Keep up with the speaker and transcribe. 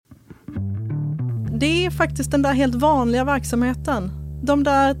det är faktiskt den där helt vanliga verksamheten. De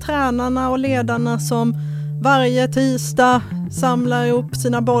där tränarna och ledarna som varje tisdag samlar ihop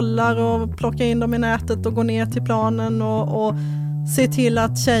sina bollar och plockar in dem i nätet och går ner till planen och ser till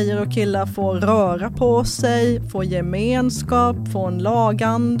att tjejer och killar får röra på sig, får gemenskap, får en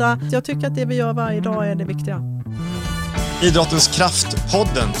laganda. Jag tycker att det vi gör varje dag är det viktiga. Idrottens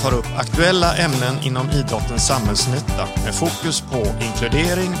kraft-podden tar upp aktuella ämnen inom idrottens samhällsnytta med fokus på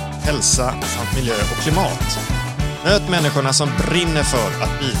inkludering, hälsa samt miljö och klimat. Möt människorna som brinner för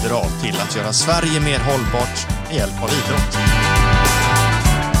att bidra till att göra Sverige mer hållbart med hjälp av idrott.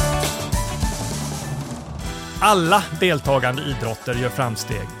 Alla deltagande idrotter gör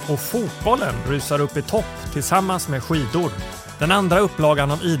framsteg och fotbollen rusar upp i topp tillsammans med skidor. Den andra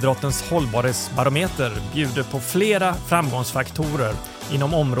upplagan av idrottens hållbarhetsbarometer bjuder på flera framgångsfaktorer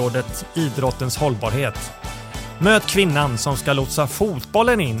inom området idrottens hållbarhet. Möt kvinnan som ska lotsa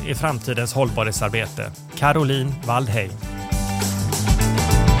fotbollen in i framtidens hållbarhetsarbete, Caroline Waldheim.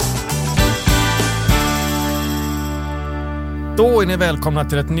 Då är ni välkomna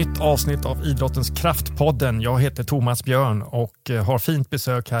till ett nytt avsnitt av Idrottens kraftpodden. Jag heter Thomas Björn och har fint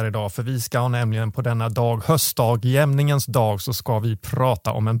besök här idag, för vi ska nämligen på denna dag, höstdag, jämningens dag, så ska vi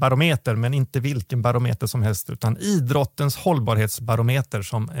prata om en barometer, men inte vilken barometer som helst utan idrottens hållbarhetsbarometer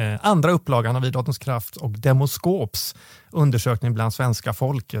som andra upplagan av Idrottens kraft och Demoskops undersökning bland svenska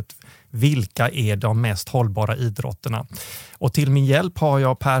folket. Vilka är de mest hållbara idrotterna? Och till min hjälp har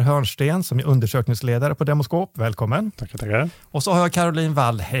jag Per Hörnsten som är undersökningsledare på Demoskop. Välkommen. Tackar. Och så har jag Caroline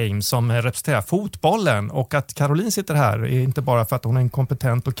Waldheim som representerar fotbollen. Och att Caroline sitter här är inte bara för att hon är en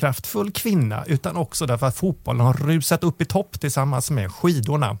kompetent och kraftfull kvinna, utan också därför att fotbollen har rusat upp i topp tillsammans med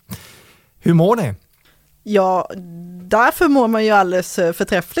skidorna. Hur mår ni? Ja, därför mår man ju alldeles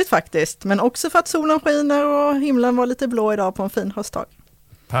förträffligt faktiskt. Men också för att solen skiner och himlen var lite blå idag på en fin höstdag.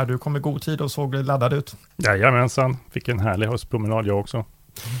 Per, du kom i god tid och såg laddad ut. Jajamensan, fick en härlig höstpromenad jag också.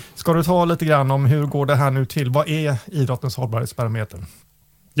 Ska du ta lite grann om hur går det här nu till? Vad är idrottens hållbarhetsbarometer?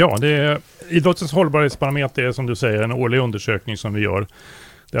 Ja, idrottens hållbarhetsbarometer är som du säger en årlig undersökning som vi gör.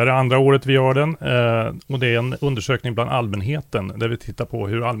 Det är det andra året vi gör den och det är en undersökning bland allmänheten där vi tittar på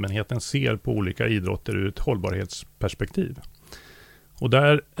hur allmänheten ser på olika idrotter ur ett hållbarhetsperspektiv. Och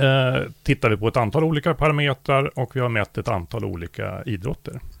där tittar vi på ett antal olika parametrar och vi har mätt ett antal olika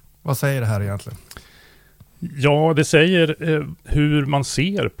idrotter. Vad säger det här egentligen? Ja, det säger hur man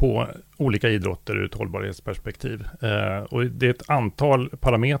ser på olika idrotter ur ett hållbarhetsperspektiv. Och det är ett antal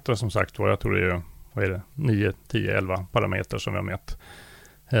parametrar som sagt var. Jag tror det är 9, 10, 11 parametrar som vi har mätt.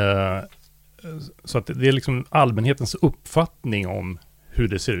 Så att det är liksom allmänhetens uppfattning om hur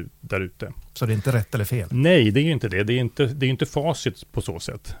det ser ut där ute. Så det är inte rätt eller fel? Nej, det är ju inte det. Det är inte facit på så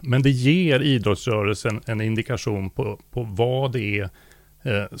sätt. Men det ger idrottsrörelsen en indikation på vad det är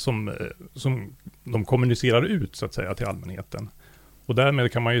som de kommunicerar ut så att säga till allmänheten. Och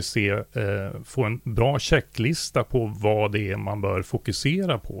därmed kan man ju få en bra checklista på vad det är man bör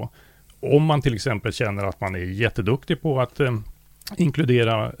fokusera på. Om man till exempel känner att man är jätteduktig på att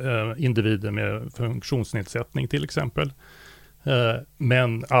inkludera individer med funktionsnedsättning till exempel.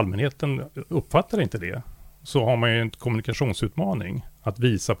 Men allmänheten uppfattar inte det. Så har man ju en kommunikationsutmaning att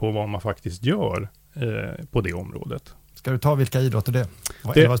visa på vad man faktiskt gör på det området. Ska du ta vilka idrotter det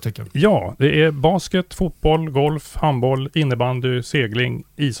är? Vad stycken? Ja, det är basket, fotboll, golf, handboll, innebandy, segling,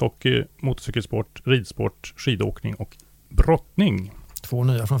 ishockey, motorcykelsport, ridsport, skidåkning och brottning. 2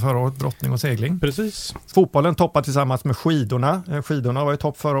 nya från förra året, brottning och segling. Precis. Fotbollen toppar tillsammans med skidorna. Skidorna var i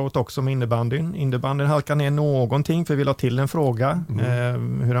topp förra året också med innebandyn. Innebandyn halkar ner någonting för vi vill ha till en fråga.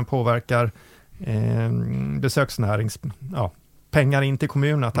 Hur den påverkar besöksnärings... Ja, pengar in till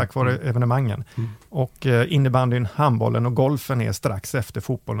kommunerna tack vare evenemangen. Och innebandyn, handbollen och golfen är strax efter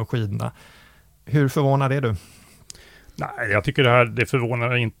fotbollen och skidorna. Hur förvånad är du? Nej, jag tycker det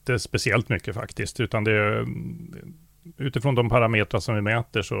förvånar inte speciellt mycket faktiskt, utan det utifrån de parametrar som vi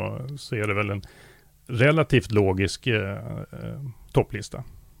mäter så är det väl en relativt logisk topplista.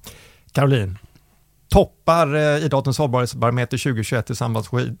 Caroline, toppar idrottens hållbarhetsbarometer 2021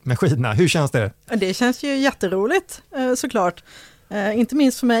 tillsammans med skidorna. Hur känns det? Det känns ju jätteroligt såklart. Inte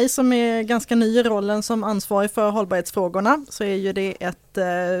minst för mig som är ganska ny i rollen som ansvarig för hållbarhetsfrågorna så är ju det ett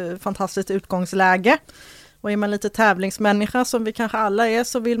fantastiskt utgångsläge. Och är man lite tävlingsmänniska som vi kanske alla är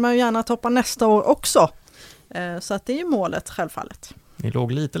så vill man ju gärna toppa nästa år också. Så att det är ju målet självfallet. Ni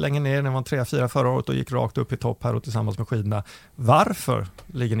låg lite längre ner när man 3-4 förra året och gick rakt upp i topp här och tillsammans med skidorna. Varför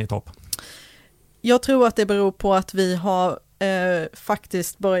ligger ni i topp? Jag tror att det beror på att vi har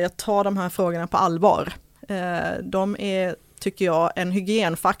faktiskt börjat ta de här frågorna på allvar. De är, tycker jag, en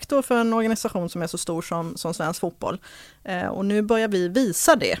hygienfaktor för en organisation som är så stor som svensk fotboll. Och nu börjar vi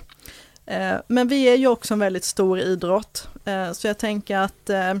visa det. Men vi är ju också en väldigt stor idrott. Så jag tänker att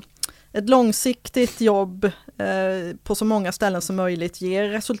ett långsiktigt jobb på så många ställen som möjligt ger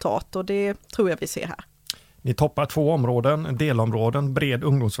resultat, och det tror jag vi ser här. Ni toppar 2 områden, delområden, bred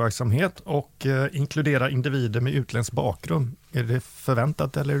ungdomsverksamhet och inkluderar individer med utländsk bakgrund. Är det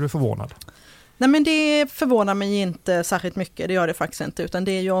förväntat eller är du förvånad? Nej, men det förvånar mig inte särskilt mycket, det gör det faktiskt inte, utan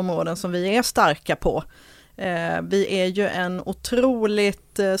det är ju områden som vi är starka på. Vi är ju en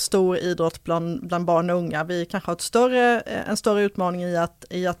otroligt stor idrott bland barn och unga. Vi kanske har en större utmaning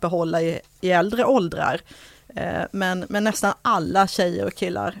i att behålla i äldre åldrar. Men nästan alla tjejer och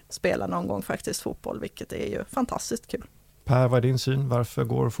killar spelar någon gång faktiskt fotboll, vilket är ju fantastiskt kul. Per, vad är din syn? Varför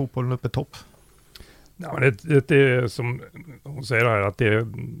går fotbollen upp i topp? Ja, det är som hon säger här, att det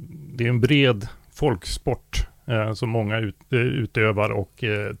är en bred folksport som många utövar och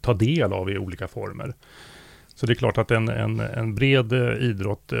tar del av i olika former. Så det är klart att en bred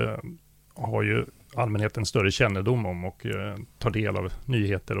idrott har ju allmänheten större kännedom om och tar del av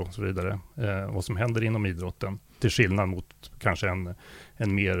nyheter och så vidare. Vad som händer inom idrotten, till skillnad mot kanske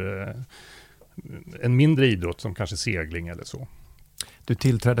en mindre idrott som kanske segling eller så. Du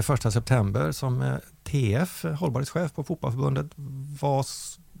tillträdde 1 september som TF, hållbarhetschef på Fotbollförbundet.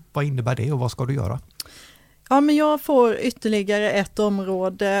 Vad innebär det och vad ska du göra? Ja, men jag får ytterligare ett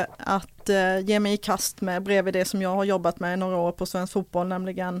område att ge mig i kast med bredvid det som jag har jobbat med i några år på Svensk Fotboll,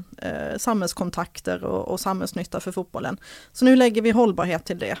 nämligen samhällskontakter och samhällsnytta för fotbollen. Så nu lägger vi hållbarhet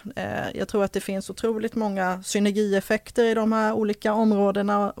till det. Jag tror att det finns otroligt många synergieffekter i de här olika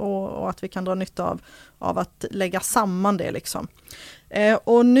områdena och att vi kan dra nytta av att lägga samman det liksom.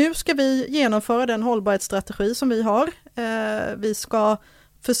 Och nu ska vi genomföra den hållbarhetsstrategi som vi har. Vi ska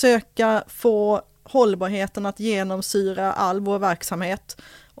försöka få hållbarheten att genomsyra all vår verksamhet.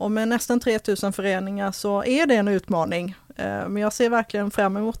 Och med nästan 3000 föreningar så är det en utmaning. Men jag ser verkligen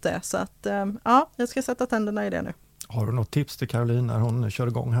fram emot det. Så att jag ska sätta tänderna i det nu. Har du något tips till Caroline när hon kör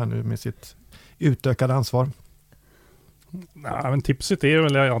igång här nu med sitt utökade ansvar? Nej, men tipset är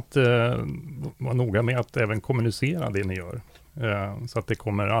väl att vara noga med att även kommunicera det ni gör. Så att det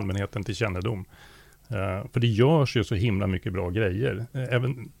kommer allmänheten till kännedom. För det görs ju så himla mycket bra grejer.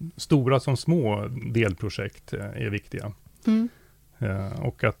 Även stora som små delprojekt är viktiga.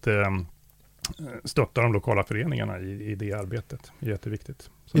 Och att stötta de lokala föreningarna i det arbetet är jätteviktigt.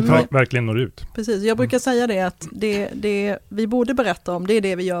 Så att verkligen når ut. Precis, jag brukar säga det att det vi borde berätta om, det är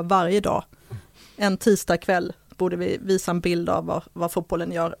det vi gör varje dag. En tisdagkväll borde vi visa en bild av vad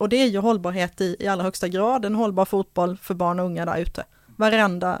fotbollen gör. Och det är ju hållbarhet i allra högsta grad. En hållbar fotboll för barn och unga där ute.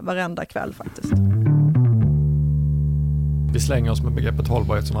 Varenda kväll faktiskt. Vi slänger oss med begreppet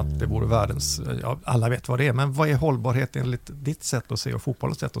hållbarhet som att det vore världens, alla vet vad det är, men vad är hållbarhet enligt ditt sätt att se och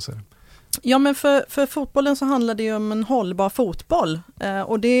fotbollens sätt att se det? Ja, men för fotbollen så handlar det ju om en hållbar fotboll.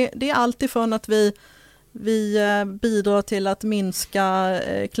 Och det är alltifrån att vi bidrar till att minska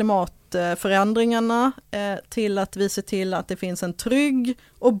klimatförändringarna till att vi ser till att det finns en trygg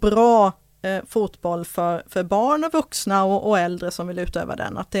och bra fotboll för barn och vuxna och äldre som vill utöva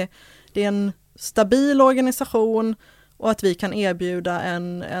den. Att det är en stabil organisation och att vi kan erbjuda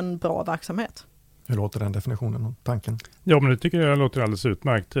en bra verksamhet. Hur låter den definitionen och tanken? Ja, men det tycker jag låter alldeles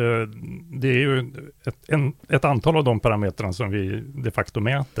utmärkt. Det är ju ett antal av de parametrarna som vi de facto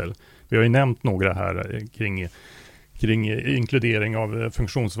mäter. Vi har ju nämnt några här kring inkludering av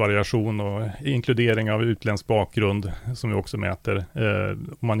funktionsvariation och inkludering av utländsk bakgrund som vi också mäter.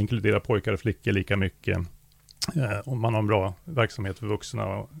 Om man inkluderar pojkar och flickor lika mycket. Om man har en bra verksamhet för vuxna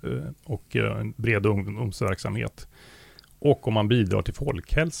och en bred ungdomsverksamhet. Och om man bidrar till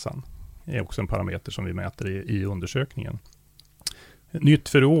folkhälsan är också en parameter som vi mäter i undersökningen. Nytt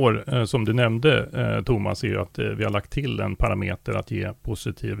för i år, som du nämnde Thomas, är ju att vi har lagt till en parameter att ge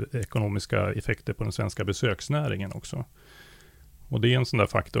positiva ekonomiska effekter på den svenska besöksnäringen också. Och det är en sån där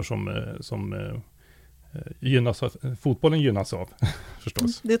faktor som fotbollen gynnas av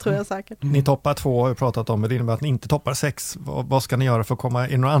förstås. Det tror jag säkert. Ni toppar 2 har vi pratat om, men det innebär att ni inte toppar 6. Vad ska ni göra för att komma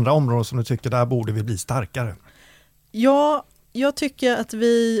in i några andra områden som du tycker där borde vi bli starkare? Ja, jag tycker att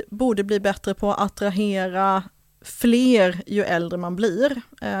vi borde bli bättre på att attrahera fler ju äldre man blir.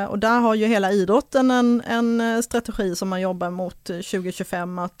 Och där har ju hela idrotten en strategi som man jobbar mot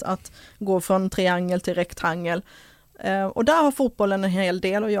 2025 att gå från triangel till rektangel. Och där har fotbollen en hel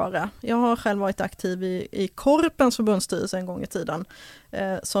del att göra. Jag har själv varit aktiv i Korpens förbundsstyrelse en gång i tiden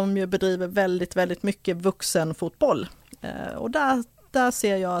som ju bedriver väldigt, väldigt mycket vuxenfotboll. Och där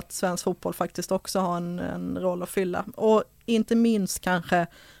ser jag att svensk fotboll faktiskt också har en roll att fylla. Och inte minst kanske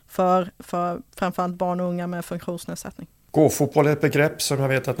för framförallt barn och unga med funktionsnedsättning. Gåfotboll är ett begrepp som jag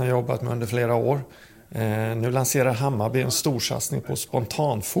vet att ni har jobbat med under flera år. Nu lanserar Hammarby en storsatsning på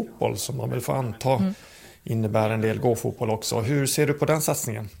spontanfotboll som man väl får anta innebär en del gåfotboll också. Hur ser du på den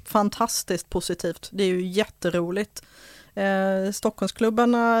satsningen? Fantastiskt positivt. Det är ju jätteroligt.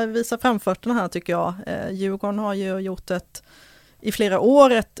 Stockholmsklubbarna visar framfötterna här tycker jag. Djurgården har ju gjort i flera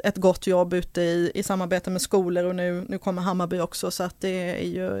år ett gott jobb ute i samarbete med skolor och nu kommer Hammarby också, så att det är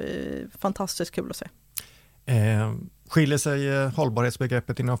ju fantastiskt kul att se. Skiljer sig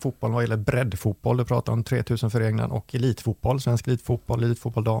hållbarhetsbegreppet inom fotboll vad gäller breddfotboll? Du pratar om 3000 föreningar och elitfotboll, svensk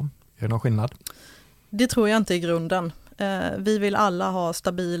elitfotboll dam. Är det någon skillnad? Det tror jag inte i grunden. Vi vill alla ha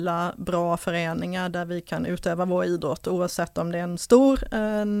stabila, bra föreningar där vi kan utöva vår idrott oavsett om det är en stor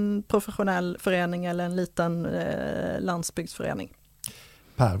en professionell förening eller en liten landsbygdsförening.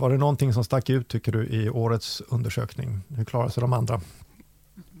 Per, var det någonting som stack ut tycker du i årets undersökning? Hur klarar sig de andra?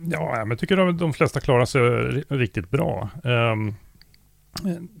 Ja, men jag tycker att de flesta klarar sig riktigt bra.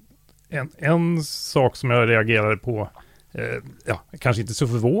 En sak som jag reagerade på, kanske inte så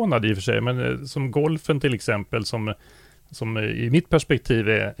förvånad i och för sig, men som golfen till exempel, som i mitt perspektiv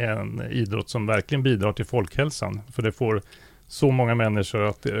är en idrott som verkligen bidrar till folkhälsan. För det får så många människor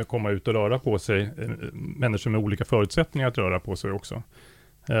att komma ut och röra på sig, människor med olika förutsättningar att röra på sig också.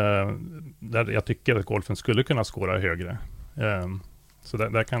 Där jag tycker att golfen skulle kunna skåra högre. Så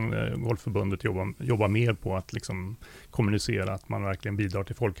där kan Golfförbundet jobba mer på att liksom kommunicera att man verkligen bidrar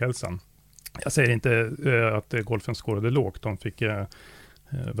till folkhälsan. Jag säger inte att golfen skårade lågt. De fick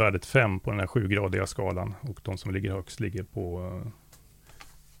värdet 5 på den här 7-gradiga skalan och de som ligger högst ligger på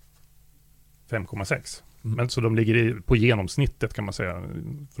 5,6. Men så de ligger på genomsnittet kan man säga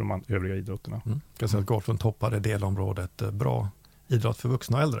för de övriga idrotterna. Jag säga att golfen toppade delområdet bra idrott för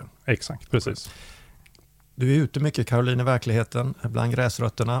vuxna och äldre. Exakt, precis. Du är ute mycket, Caroline, i verkligheten bland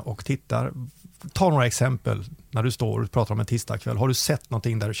gräsrötterna och tittar. Ta några exempel när du står och pratar om en tisdagkväll. Har du sett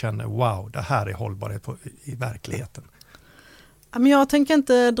någonting där du känner wow, det här är hållbarhet i verkligheten? Jag tänker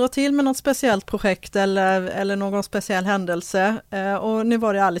inte dra till med något speciellt projekt eller någon speciell händelse. Och nu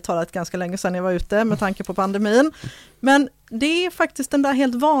var det ärligt talat ganska länge sedan jag var ute med tanke på pandemin. Men det är faktiskt den där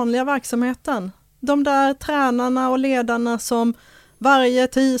helt vanliga verksamheten. De där tränarna och ledarna som varje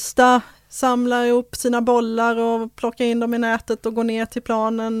tisdag samlar ihop sina bollar och plockar in dem i nätet och går ner till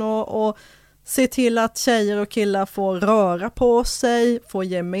planen och ser till att tjejer och killar får röra på sig, får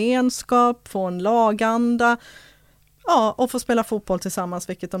gemenskap, får en laganda. Ja, och få spela fotboll tillsammans,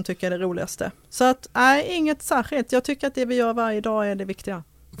 vilket de tycker är det roligaste. Så att, inget särskilt. Jag tycker att det vi gör varje dag är det viktiga.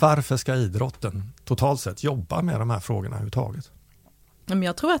 Varför ska idrotten totalt sett jobba med de här frågorna överhuvudtaget?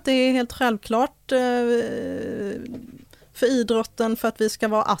 Jag tror att det är helt självklart för idrotten för att vi ska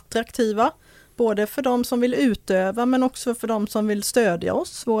vara attraktiva. Både för de som vill utöva men också för de som vill stödja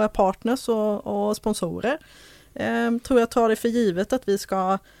oss, våra partners och sponsorer. Tror jag tar det för givet att vi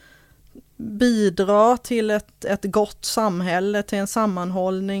ska bidra till ett gott samhälle, till en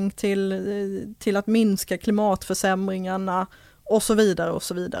sammanhållning, till att minska klimatförsämringarna och så vidare och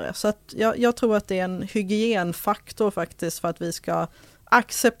så vidare. Så att jag tror att det är en hygienfaktor faktiskt för att vi ska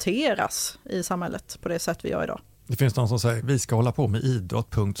accepteras i samhället på det sätt vi gör idag. Det finns någon som säger vi ska hålla på med idrott,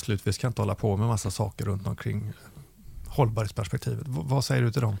 punkt slut. Vi ska inte hålla på med massa saker runt omkring hållbarhetsperspektivet. Vad säger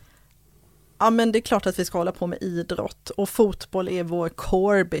du till dem? Ja, men det är klart att vi ska hålla på med idrott och fotboll är vår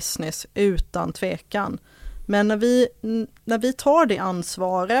core business utan tvekan. Men när vi tar det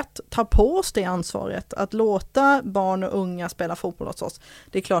ansvaret, tar på oss det ansvaret att låta barn och unga spela fotboll hos oss.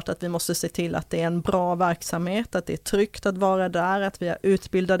 Det är klart att vi måste se till att det är en bra verksamhet, att det är tryggt att vara där, att vi har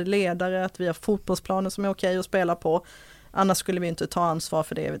utbildade ledare, att vi har fotbollsplaner som är okej att spela på. Annars skulle vi inte ta ansvar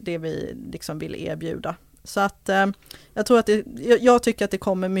för det vi liksom vill erbjuda. Så att jag tycker att det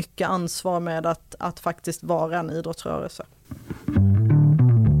kommer mycket ansvar med att faktiskt vara en idrottsrörelse.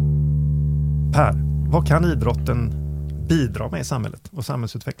 Per, vad kan idrotten bidra med i samhället och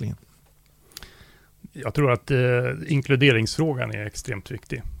samhällsutvecklingen? Jag tror att inkluderingsfrågan är extremt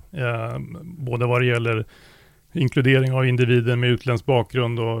viktig. Både vad det gäller inkludering av individer med utländsk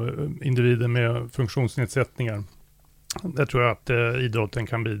bakgrund och individer med funktionsnedsättningar. Där tror jag att idrotten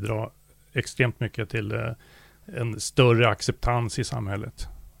kan bidra extremt mycket till en större acceptans i samhället.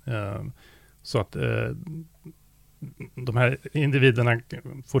 Så att de här individerna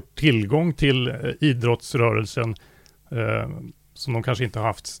får tillgång till idrottsrörelsen som de kanske inte har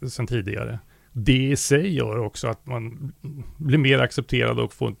haft sedan tidigare. Det i sig gör också att man blir mer accepterad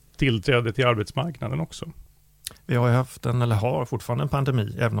och får tillträde till arbetsmarknaden också. Vi har ju haft har fortfarande en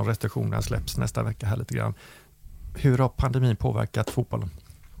pandemi, även om restriktionerna släpps nästa vecka här lite grann. Hur har pandemin påverkat fotbollen?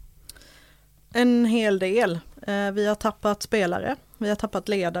 En hel del. Vi har tappat spelare. Vi har tappat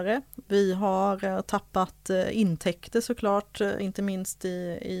ledare. Vi har tappat intäkter såklart, inte minst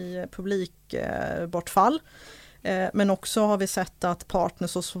i publikbortfall. Men också har vi sett att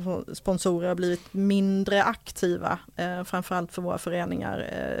partners och sponsorer har blivit mindre aktiva, framförallt för våra föreningar,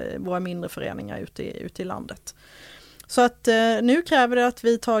 våra mindre föreningar ute i landet. Så att nu kräver det att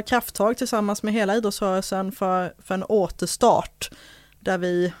vi tar krafttag tillsammans med hela idrottsrörelsen för en återstart, där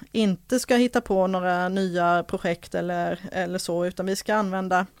vi inte ska hitta på några nya projekt eller så, utan vi ska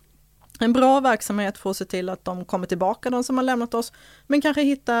använda en bra verksamhet för att se till att de kommer tillbaka, de som har lämnat oss, men kanske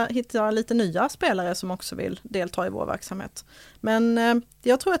hitta lite nya spelare som också vill delta i vår verksamhet. Men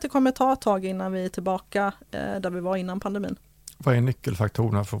jag tror att det kommer ta ett tag innan vi är tillbaka där vi var innan pandemin. Vad är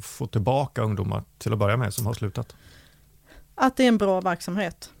nyckelfaktorerna för att få tillbaka ungdomar till att börja med som har slutat? Att det är en bra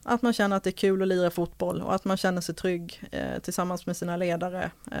verksamhet, att man känner att det är kul att lira fotboll och att man känner sig trygg tillsammans med sina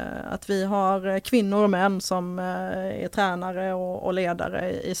ledare. Att vi har kvinnor och män som är tränare och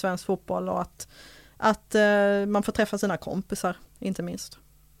ledare i svensk fotboll, och att man får träffa sina kompisar, inte minst.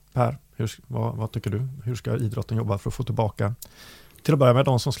 Per, vad tycker du? Hur ska idrotten jobba för att få tillbaka till att börja med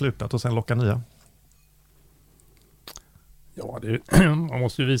de som slutat och sen locka nya? Ja, man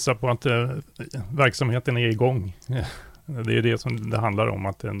måste ju visa på att verksamheten är igång. Det är det som det handlar om,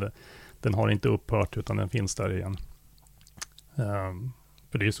 att den har inte upphört utan den finns där igen.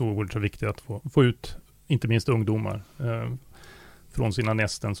 För det är så oerhört viktigt att få ut inte minst ungdomar från sina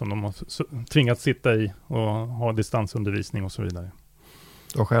nästen som de har tvingats sitta i och ha distansundervisning och så vidare.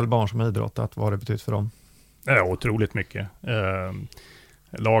 Du har själv barn som har idrottat, vad har det betytt för dem? Ja, otroligt mycket.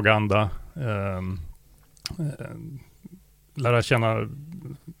 Laganda, lära känna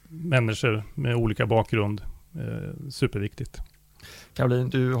människor med olika bakgrund. Superviktigt. Caroline,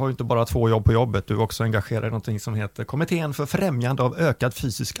 du har ju inte bara 2 jobb på jobbet, du är också engagerad i någonting som heter Kommittén för främjande av ökad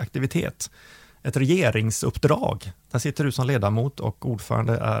fysisk aktivitet. Ett regeringsuppdrag. Där sitter du som ledamot och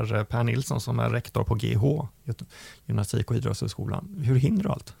ordförande är Per Nilsson som är rektor på GH, Gymnastik- och idrottshögskolan. Hur hinner du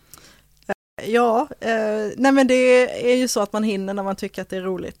allt? Ja, men det är ju så att man hinner när man tycker att det är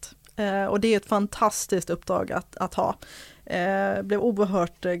roligt. Och det är ett fantastiskt uppdrag att ha. Blev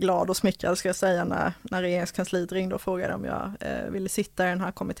oerhört glad och smickrad, ska jag säga, när regeringskansliet ringde och frågade om jag ville sitta i den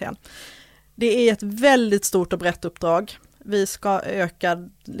här kommittén. Det är ett väldigt stort och brett uppdrag. Vi ska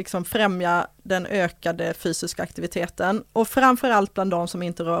främja den ökade fysiska aktiviteten, och framförallt bland de som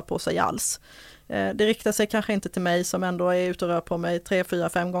inte rör på sig alls. Det riktar sig kanske inte till mig som ändå är ute och rör på mig 3, 4,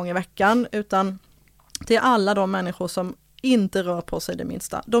 5 gånger i veckan, utan till alla de människor som inte rör på sig det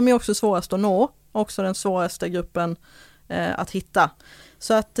minsta. De är också svårast att nå, också den svåraste gruppen att hitta.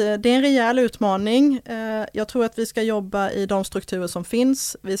 Så att det är en rejäl utmaning. Jag tror att vi ska jobba i de strukturer som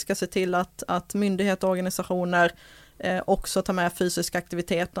finns. Vi ska se till att myndigheter och organisationer också tar med fysisk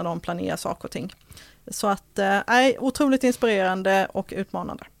aktivitet när de planerar saker och ting. Så att otroligt inspirerande och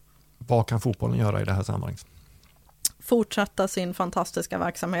utmanande. Vad kan fotbollen göra i det här sammanhanget? Fortsätta sin fantastiska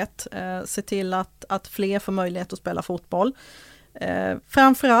verksamhet. Se till att fler får möjlighet att spela fotboll.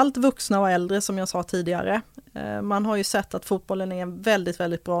 Framförallt vuxna och äldre, som jag sa tidigare. Man har ju sett att fotbollen är en väldigt,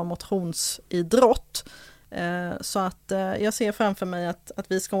 väldigt bra motionsidrott. Så att jag ser framför mig att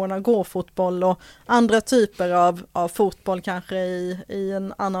vi ska ordna gåfotboll och andra typer av fotboll, kanske i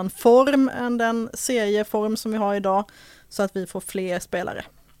en annan form än den serieform som vi har idag, så att vi får fler spelare.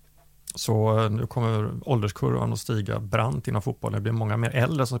 Så nu kommer ålderskurvan att stiga brant inom fotbollen. Det blir många mer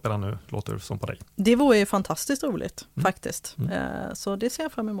äldre som spelar nu, låter det som på dig. Det vore ju fantastiskt roligt faktiskt. Så det ser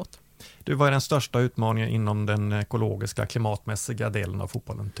jag fram emot. Du, vad är den största utmaningen inom den ekologiska, klimatmässiga delen av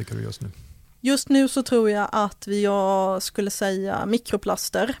fotbollen, tycker du just nu? Just nu så tror jag att jag skulle säga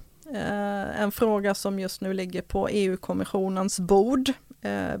mikroplaster. En fråga som just nu ligger på EU-kommissionens bord.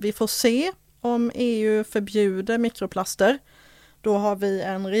 Vi får se om EU förbjuder mikroplaster. Då har vi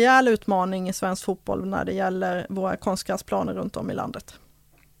en rejäl utmaning i svensk fotboll när det gäller våra konstgräsplaner runt om i landet.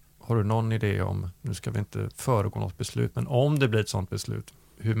 Har du någon idé om, nu ska vi inte föregå något beslut, men om det blir ett sådant beslut,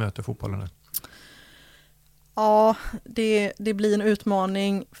 hur möter fotbollen det? Ja, det blir en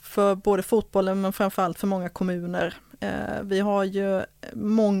utmaning för både fotbollen men framförallt för många kommuner. Vi har ju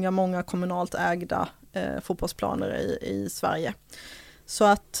många kommunalt ägda fotbollsplaner i Sverige. Så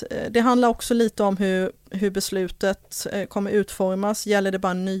att det handlar också lite om hur beslutet kommer utformas. Gäller det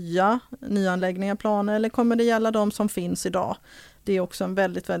bara nyanläggningar, planer, eller kommer det gälla de som finns idag? Det är också en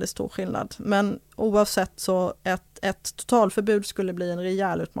väldigt, väldigt stor skillnad. Men oavsett så ett totalförbud skulle bli en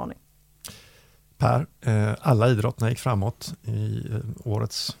rejäl utmaning. Per, alla idrotterna gick framåt i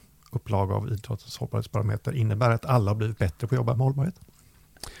årets upplaga av idrottens hållbarhetsbarometer. Innebär att alla har blivit bättre på att jobba med hållbarhet?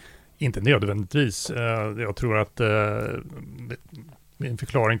 Inte nödvändigtvis. Jag tror att Min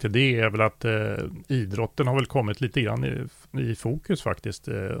förklaring till det är väl att idrotten har väl kommit lite grann i fokus faktiskt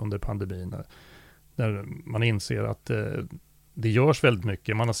under pandemin. Där man inser att det görs väldigt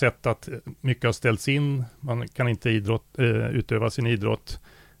mycket. Man har sett att mycket har ställts in. Man kan inte utöva sin idrott.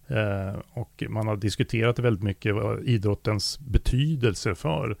 Och man har diskuterat väldigt mycket vad idrottens betydelse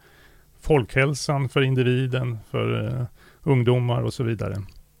för folkhälsan, för individen, för ungdomar och så vidare.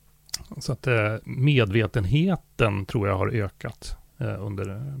 Så att medvetenheten tror jag har ökat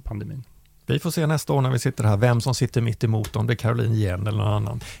under pandemin. Vi får se nästa år när vi sitter här vem som sitter mitt emot, om det är Caroline igen eller någon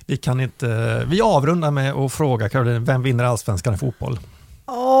annan. Vi avrundar med att fråga Caroline, vem vinner Allsvenskan i fotboll?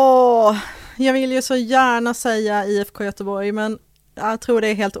 Jag vill ju så gärna säga IFK Göteborg, men jag tror det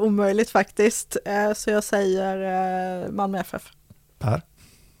är helt omöjligt faktiskt. Så jag säger Malmö FF. Per?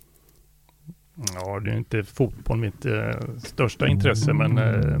 Ja, det är inte fotboll mitt största intresse, men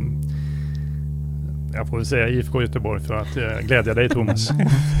jag får väl säga IFK Göteborg för att glädja dig, Thomas.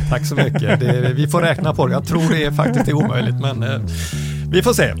 Tack så mycket. Vi får räkna på det. Jag tror det är faktiskt omöjligt, men vi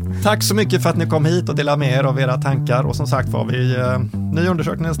får se. Tack så mycket för att ni kom hit och delade med er av era tankar. Och som sagt var vi ny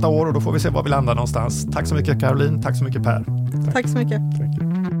undersökning nästa år och då får vi se var vi landar någonstans. Tack så mycket Caroline, tack så mycket Per. Tack så mycket. Tack.